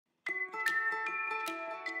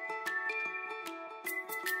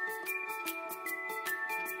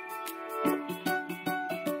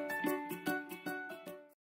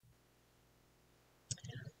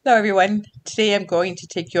Hello everyone. Today I'm going to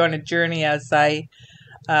take you on a journey as I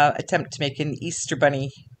attempt to make an Easter Bunny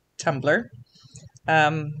tumbler.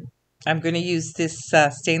 I'm going to use this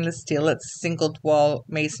stainless steel. It's a single wall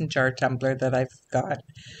Mason Jar Tumbler that I've got.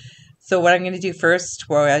 So what I'm going to do first,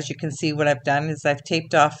 well, as you can see what I've done is I've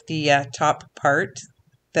taped off the top part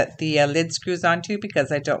that the lid screws onto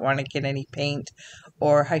because I don't want to get any paint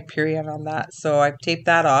or Hyperion on that. So I've taped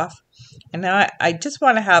that off. And now I just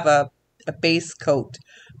want to have a base coat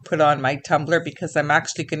put on my tumbler because I'm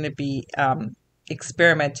actually going to be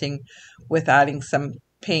experimenting with adding some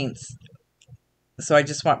paints. So I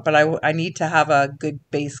just want, but I need to have a good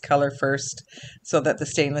base color first so that the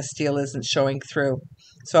stainless steel isn't showing through.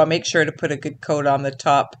 So I'll make sure to put a good coat on the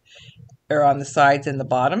top or on the sides and the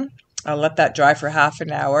bottom. I'll let that dry for half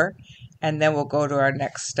an hour and then we'll go to our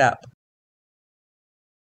next step.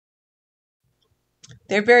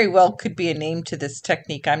 There very well could be a name to this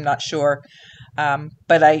technique, I'm not sure.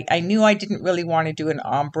 But I knew I didn't really want to do an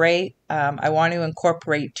ombre. I want to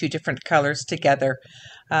incorporate two different colors together,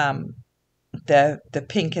 the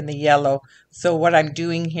pink and the yellow. So what I'm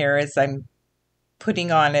doing here is I'm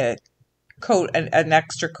putting on a coat, an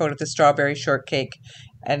extra coat of the strawberry shortcake.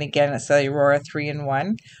 And again, it's a Aurora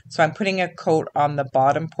 3-in-1. So I'm putting a coat on the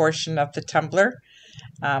bottom portion of the tumbler.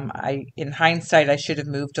 In hindsight, I should have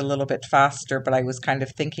moved a little bit faster, but I was kind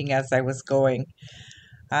of thinking as I was going.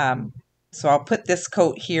 So I'll put this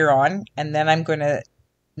coat here on, and then I'm going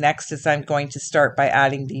to start by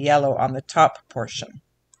adding the yellow on the top portion.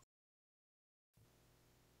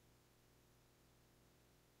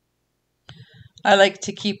 I like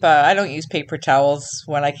to keep, I don't use paper towels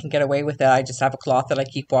when I can get away with it. I just have a cloth that I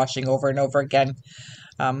keep washing over and over again.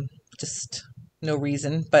 Just no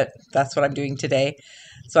reason, but that's what I'm doing today.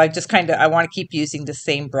 So I just I want to keep using the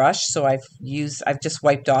same brush. So I've just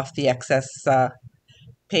wiped off the excess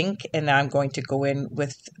pink, and now I'm going to go in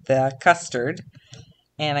with the custard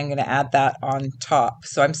and I'm going to add that on top.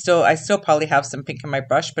 So I still probably have some pink in my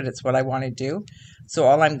brush, but it's what I want to do. So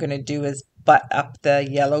all I'm going to do is butt up the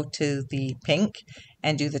yellow to the pink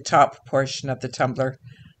and do the top portion of the tumbler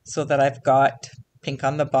so that I've got pink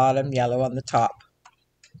on the bottom, yellow on the top.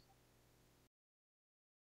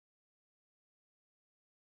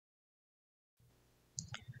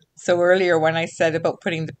 So earlier when I said about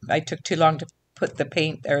I took too long to put the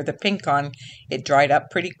paint or the pink on, it dried up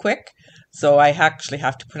pretty quick. So I actually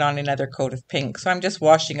have to put on another coat of pink. So I'm just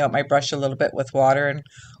washing out my brush a little bit with water and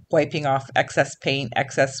wiping off excess paint,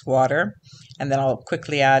 excess water. And then I'll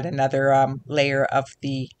quickly add another layer of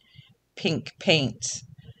the pink paint.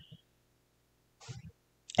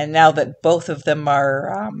 And now that both of them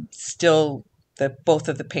are both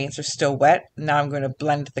of the paints are still wet, now I'm going to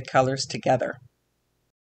blend the colors together.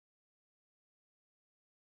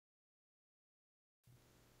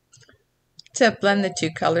 To blend the two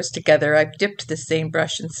colors together, I've dipped the same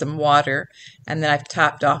brush in some water and then I've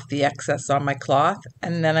tapped off the excess on my cloth,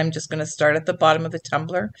 and then I'm just going to start at the bottom of the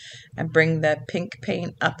tumbler and bring the pink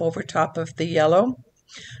paint up over top of the yellow.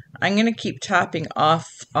 I'm going to keep tapping off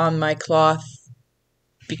on my cloth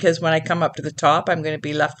because when I come up to the top I'm going to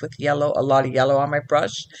be left with a lot of yellow on my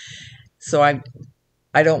brush. So I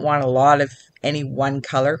don't want a lot of any one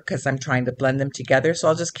color because I'm trying to blend them together. So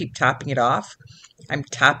I'll just keep tapping it off. I'm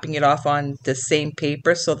tapping it off on the same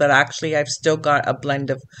paper so that actually I've still got a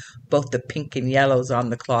blend of both the pink and yellows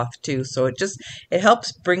on the cloth too. So it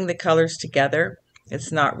helps bring the colors together.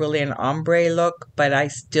 It's not really an ombre look, but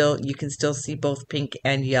you can still see both pink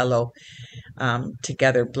and yellow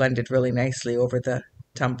together blended really nicely over the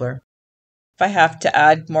tumbler. If I have to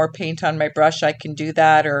add more paint on my brush, I can do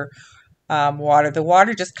that, or water. The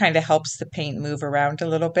water just kind of helps the paint move around a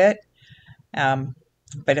little bit.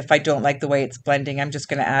 But if I don't like the way it's blending, I'm just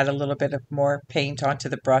going to add a little bit of more paint onto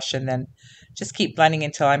the brush and then just keep blending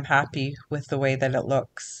until I'm happy with the way that it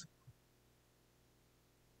looks.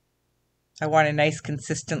 I want a nice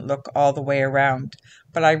consistent look all the way around,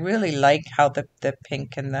 but I really like how the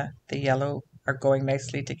pink and the yellow are going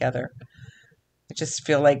nicely together. I just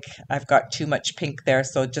feel like I've got too much pink there,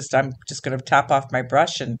 so I'm just going to tap off my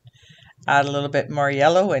brush and add a little bit more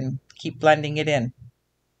yellow and keep blending it in.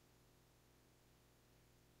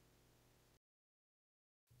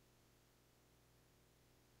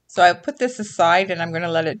 So I put this aside and I'm going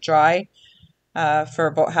to let it dry for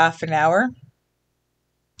about half an hour.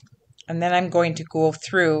 And then I'm going to go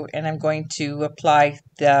through and I'm going to apply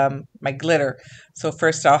my glitter. So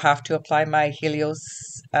first I'll have to apply my Helios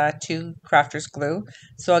 2 Crafter's Glue.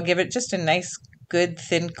 So I'll give it just a nice good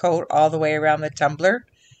thin coat all the way around the tumbler.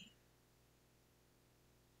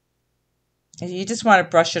 You just want to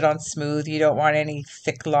brush it on smooth. You don't want any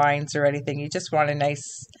thick lines or anything. You just want a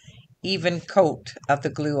nice even coat of the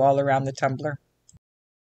glue all around the tumbler.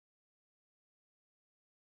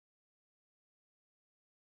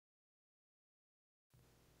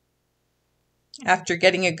 After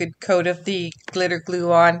getting a good coat of the glitter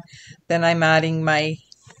glue on, then I'm adding my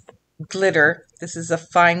glitter. This is a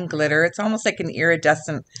fine glitter. It's almost like an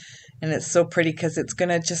iridescent, and it's so pretty because it's going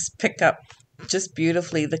to just pick up just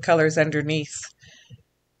beautifully the colors underneath.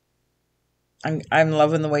 I'm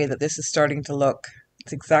loving the way that this is starting to look.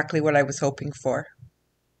 It's exactly what I was hoping for.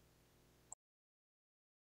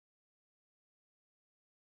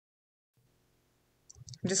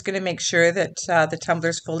 I'm just going to make sure that the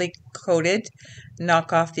tumbler's fully coated,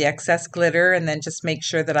 knock off the excess glitter, and then just make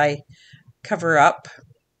sure that I cover up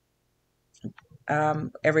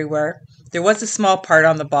everywhere. There was a small part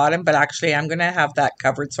on the bottom, but actually I'm going to have that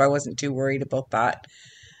covered, so I wasn't too worried about that.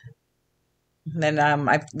 And then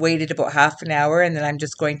I've waited about half an hour, and then I'm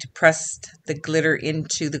just going to press the glitter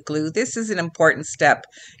into the glue. This is an important step.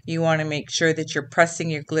 You want to make sure that you're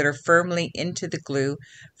pressing your glitter firmly into the glue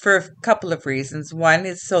for a couple of reasons. One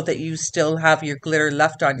is so that you still have your glitter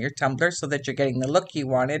left on your tumbler so that you're getting the look you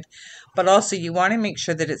wanted. But also you want to make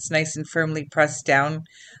sure that it's nice and firmly pressed down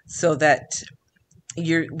so that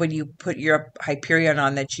when you put your Hyperion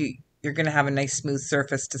on, that you're going to have a nice smooth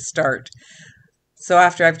surface to start. So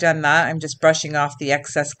after I've done that, I'm just brushing off the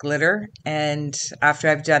excess glitter, and after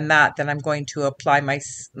I've done that, then I'm going to apply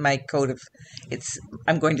my coat of,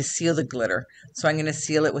 I'm going to seal the glitter. So I'm going to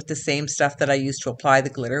seal it with the same stuff that I use to apply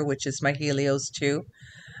the glitter, which is my Helios 2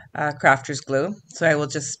 crafter's glue. So I will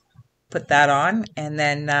just put that on and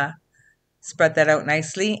then spread that out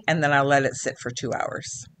nicely, and then I'll let it sit for 2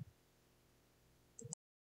 hours.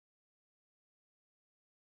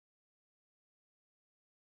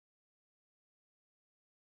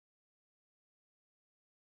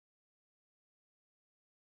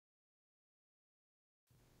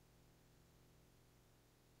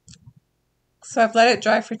 So I've let it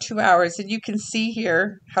dry for 2 hours, and you can see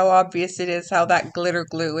here how obvious it is how that glitter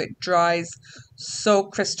glue, it dries so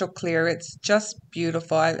crystal clear. It's just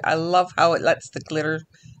beautiful. I love how it lets the glitter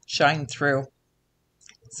shine through.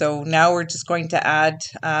 So now we're just going to add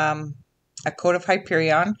a coat of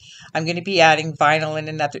Hyperion. I'm going to be adding vinyl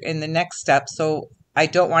in the next step, so I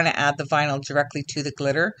don't want to add the vinyl directly to the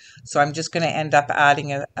glitter. So I'm just going to end up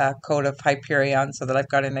adding a coat of Hyperion so that I've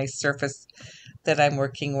got a nice surface that I'm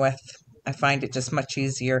working with. I find it just much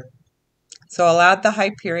easier. So I'll add the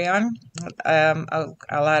Hyperion. I'll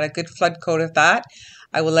add a good flood coat of that.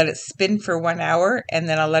 I will let it spin for 1 hour, and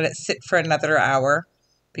then I'll let it sit for another hour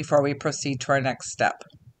before we proceed to our next step.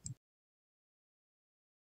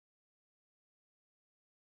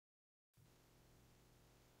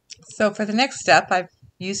 So for the next step, I've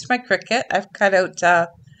used my Cricut. I've cut out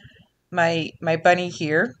my bunny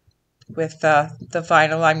here with the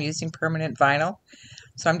vinyl. I'm using permanent vinyl.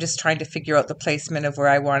 So I'm just trying to figure out the placement of where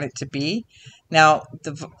I want it to be. Now,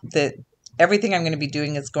 everything I'm going to be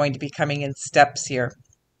doing is going to be coming in steps here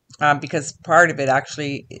because part of it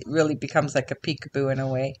actually really becomes like a peekaboo in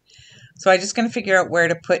a way. So I'm just going to figure out where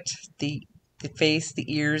to put the face, the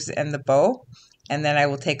ears, and the bow. And then I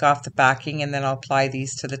will take off the backing, and then I'll apply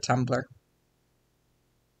these to the tumbler.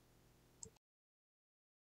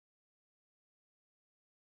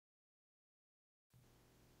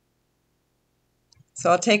 So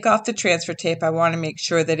I'll take off the transfer tape. I want to make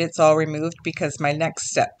sure that it's all removed because my next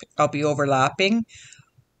step I'll be overlapping.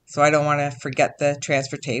 So I don't want to forget the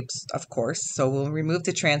transfer tapes, of course. So we'll remove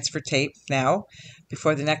the transfer tape now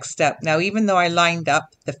before the next step. Now, even though I lined up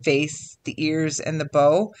the face, the ears, and the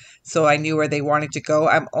bow, so I knew where they wanted to go,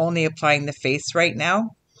 I'm only applying the face right now.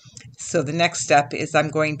 So the next step is I'm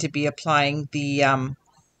going to be applying the,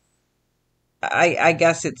 I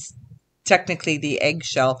guess it's technically the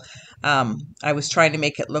eggshell. I was trying to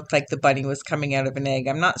make it look like the bunny was coming out of an egg.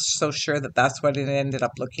 I'm not so sure that that's what it ended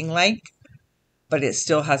up looking like, but it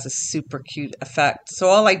still has a super cute effect. So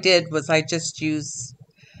all I did was I just used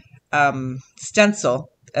stencil.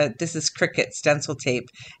 This is Cricut stencil tape,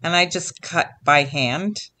 and I just cut by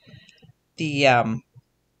hand the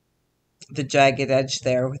jagged edge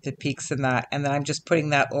there with the peaks and that, and then I'm just putting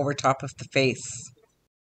that over top of the face.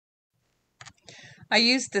 I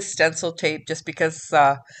used this stencil tape just because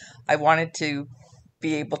I wanted to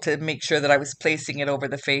be able to make sure that I was placing it over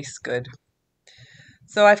the face good.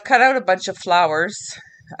 So I've cut out a bunch of flowers,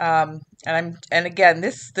 and again,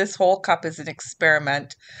 this whole cup is an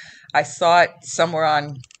experiment. I saw it somewhere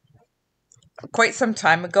on quite some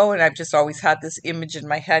time ago, and I've just always had this image in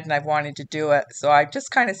my head, and I've wanted to do it. So I'm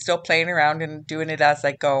just kind of still playing around and doing it as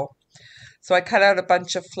I go. So I cut out a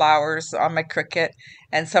bunch of flowers on my Cricut,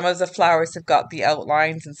 and some of the flowers have got the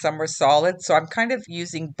outlines and some are solid. So I'm kind of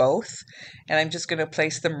using both, and I'm just going to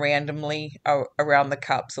place them randomly around the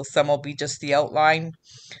cup. So some will be just the outline,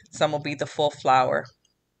 some will be the full flower.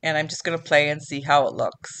 And I'm just going to play and see how it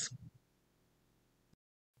looks.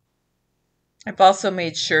 I've also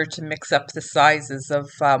made sure to mix up the sizes of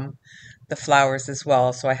the flowers as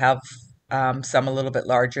well. So I have some a little bit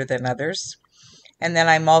larger than others. And then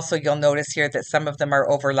I'm also, you'll notice here that some of them are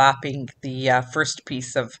overlapping the first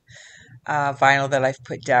piece of vinyl that I've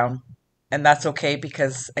put down. And that's okay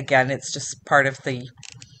because, again, it's just part of the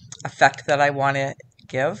effect that I want to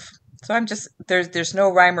give. So I'm just, there's no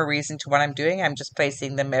rhyme or reason to what I'm doing. I'm just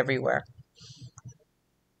placing them everywhere.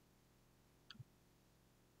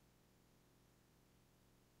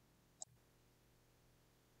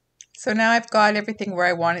 So now I've got everything where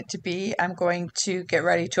I want it to be. I'm going to get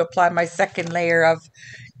ready to apply my second layer of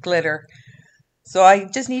glitter. So I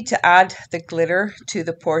just need to add the glitter to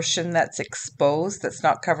the portion that's exposed, that's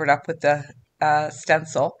not covered up with the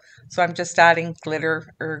stencil. So I'm just adding glitter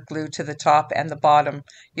or glue to the top and the bottom.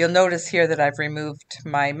 You'll notice here that I've removed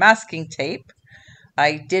my masking tape.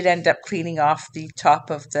 I did end up cleaning off the top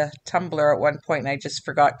of the tumbler at one point, and I just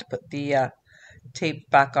forgot to put the tape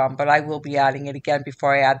back on, but I will be adding it again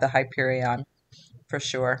before I add the Hyperion for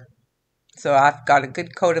sure. So I've got a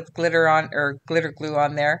good coat of glitter on, or glitter glue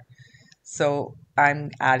on there. So I'm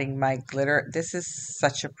adding my glitter. This is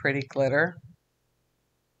such a pretty glitter.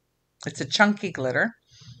 It's a chunky glitter,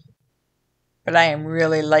 but I am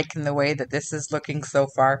really liking the way that this is looking so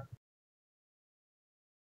far.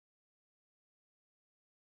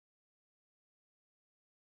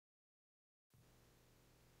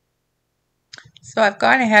 So I've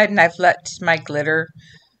gone ahead and I've let my glitter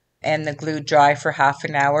and the glue dry for half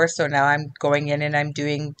an hour. So now I'm going in and I'm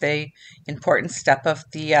doing the important step of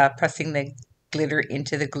the pressing the glitter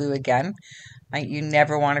into the glue again. You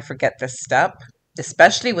never want to forget this step,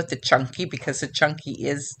 especially with the chunky, because the chunky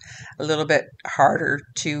is a little bit harder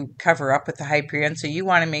to cover up with the Hyperion. So you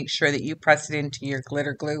want to make sure that you press it into your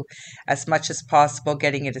glitter glue as much as possible,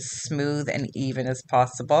 getting it as smooth and even as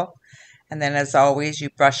possible. And then as always, you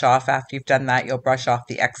brush off, after you've done that, you'll brush off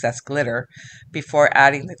the excess glitter before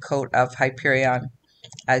adding the coat of Hyperion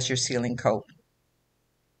as your sealing coat.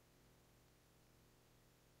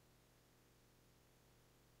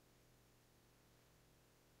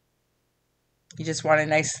 You just want a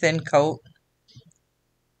nice thin coat.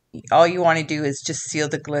 All you want to do is just seal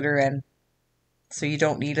the glitter in. So you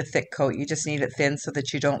don't need a thick coat. You just need it thin so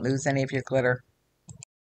that you don't lose any of your glitter.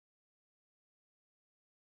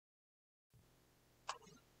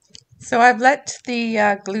 So I've let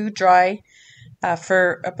the glue dry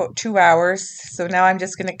for about 2 hours. So now I'm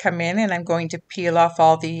just going to come in and I'm going to peel off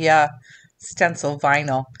all the stencil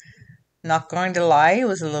vinyl. Not going to lie, it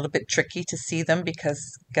was a little bit tricky to see them because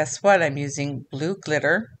guess what? I'm using blue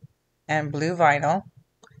glitter and blue vinyl.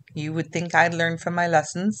 You would think I'd learn from my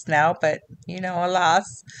lessons now, but you know,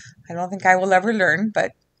 alas, I don't think I will ever learn,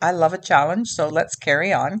 but I love a challenge, so let's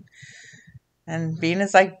carry on. And being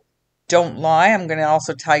as I don't lie, I'm going to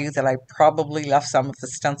also tell you that I probably left some of the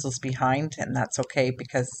stencils behind, and that's okay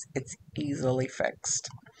because it's easily fixed.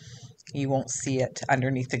 You won't see it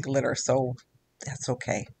underneath the glitter, so that's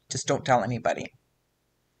okay. Just don't tell anybody.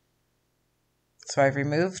 So I've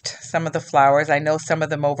removed some of the flowers. I know some of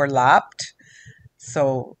them overlapped,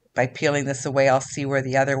 so by peeling this away, I'll see where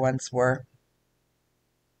the other ones were.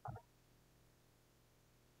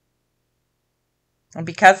 And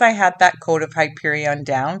because I had that coat of Hyperion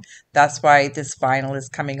down, that's why this vinyl is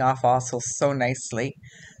coming off also so nicely,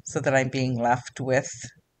 so that I'm being left with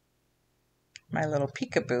my little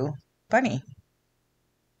peekaboo bunny.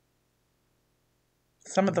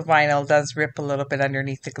 Some of the vinyl does rip a little bit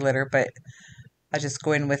underneath the glitter, but I just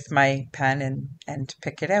go in with my pen and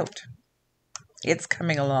pick it out. It's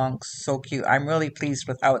coming along so cute. I'm really pleased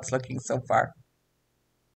with how it's looking so far.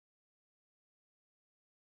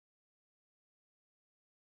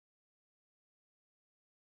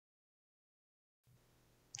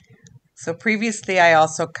 So previously I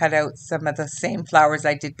also cut out some of the same flowers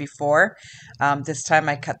I did before. This time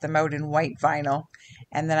I cut them out in white vinyl.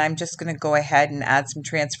 And then I'm just going to go ahead and add some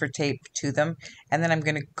transfer tape to them. And then I'm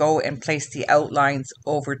going to go and place the outlines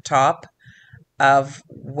over top of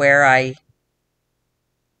where I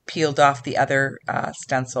peeled off the other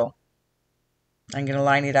stencil. I'm going to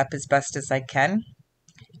line it up as best as I can.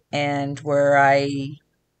 And where I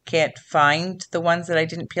can't find the ones that I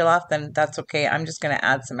didn't peel off, then that's okay. I'm just going to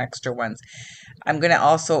add some extra ones. I'm going to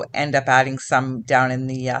also end up adding some down in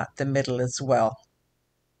the middle as well.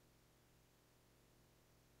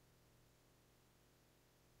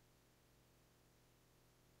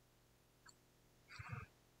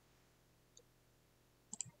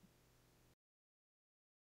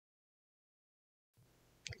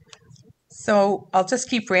 So I'll just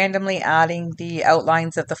keep randomly adding the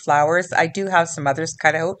outlines of the flowers. I do have some others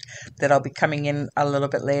cut out that I'll be coming in a little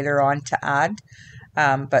bit later on to add.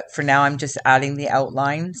 But for now, I'm just adding the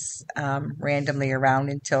outlines randomly around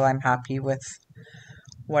until I'm happy with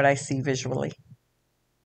what I see visually.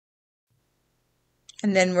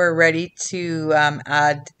 And then we're ready to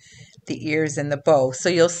add the ears and the bow. So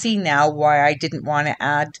you'll see now why I didn't want to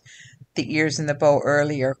add the ears and the bow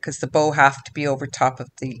earlier, because the bow have to be over top of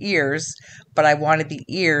the ears, but I wanted the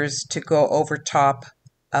ears to go over top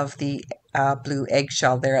of the blue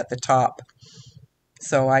eggshell there at the top.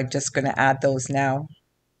 So I'm just going to add those now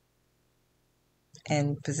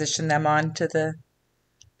and position them onto the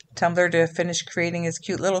tumbler to finish creating his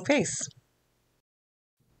cute little face.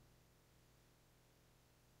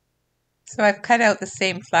 So I've cut out the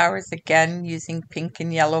same flowers again using pink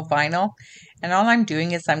and yellow vinyl, and all I'm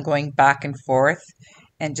doing is I'm going back and forth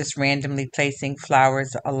and just randomly placing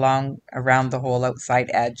flowers around the whole outside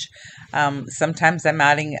edge. Sometimes I'm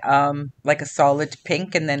adding like a solid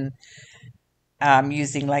pink and then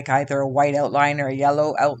using like either a white outline or a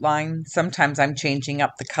yellow outline. Sometimes I'm changing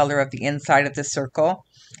up the color of the inside of the circle.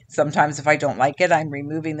 Sometimes if I don't like it, I'm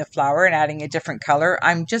removing the flower and adding a different color.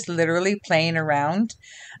 I'm just literally playing around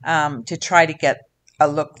to try to get a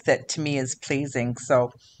look that to me is pleasing.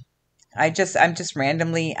 So I'm just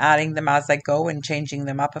randomly adding them as I go and changing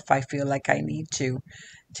them up if I feel like I need to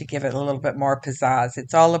give it a little bit more pizzazz.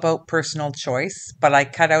 It's all about personal choice, but I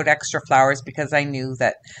cut out extra flowers because I knew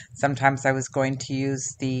that sometimes I was going to use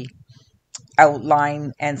the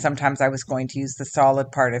outline and sometimes I was going to use the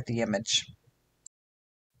solid part of the image.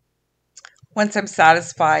 Once I'm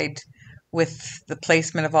satisfied with the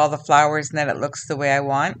placement of all the flowers and that it looks the way I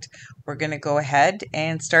want, we're going to go ahead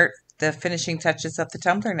and start the finishing touches of the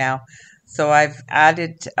tumbler now. So I've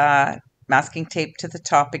added masking tape to the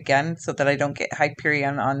top again so that I don't get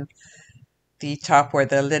Hyperion on the top where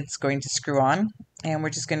the lid's going to screw on. And we're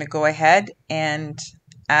just going to go ahead and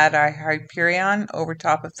add our Hyperion over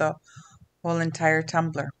top of the whole entire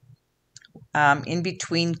tumbler. In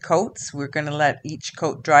between coats, we're going to let each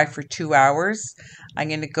coat dry for 2 hours. I'm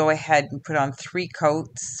going to go ahead and put on 3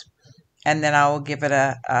 coats, and then I will give it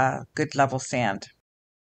a good level sand.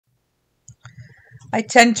 I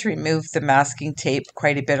tend to remove the masking tape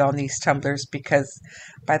quite a bit on these tumblers because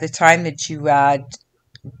by the time that you add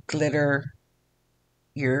glitter,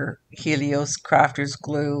 your Helios Crafters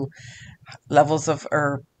glue, levels of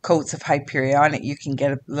or coats of Hyperion, you can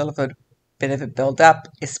get a little bit of it build up,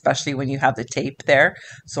 especially when you have the tape there.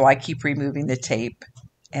 So I keep removing the tape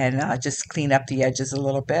and just clean up the edges a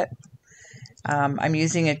little bit. I'm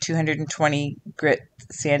using a 220 grit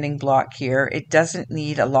sanding block here. It doesn't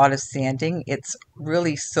need a lot of sanding. It's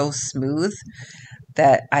really so smooth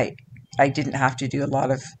that I didn't have to do a lot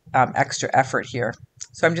of extra effort here.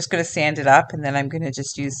 So I'm just going to sand it up, and then I'm going to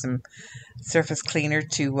just use some surface cleaner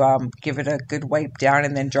to give it a good wipe down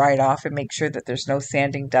and then dry it off and make sure that there's no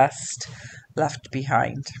sanding dust left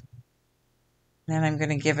behind. Then I'm going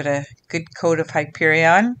to give it a good coat of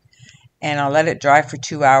Hyperion, and I'll let it dry for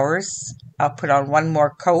 2 hours. I'll put on 1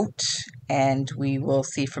 more coat, and we will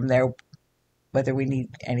see from there whether we need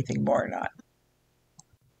anything more or not.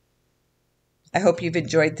 I hope you've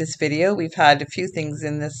enjoyed this video. We've had a few things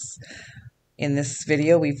in this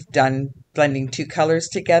video. We've done blending 2 colors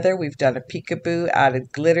together. We've done a peekaboo,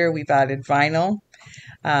 added glitter, we've added vinyl.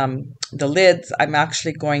 The lids, I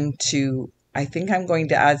think I'm going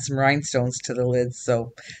to add some rhinestones to the lids,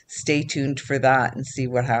 so stay tuned for that and see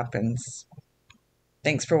what happens.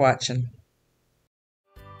 Thanks for watching.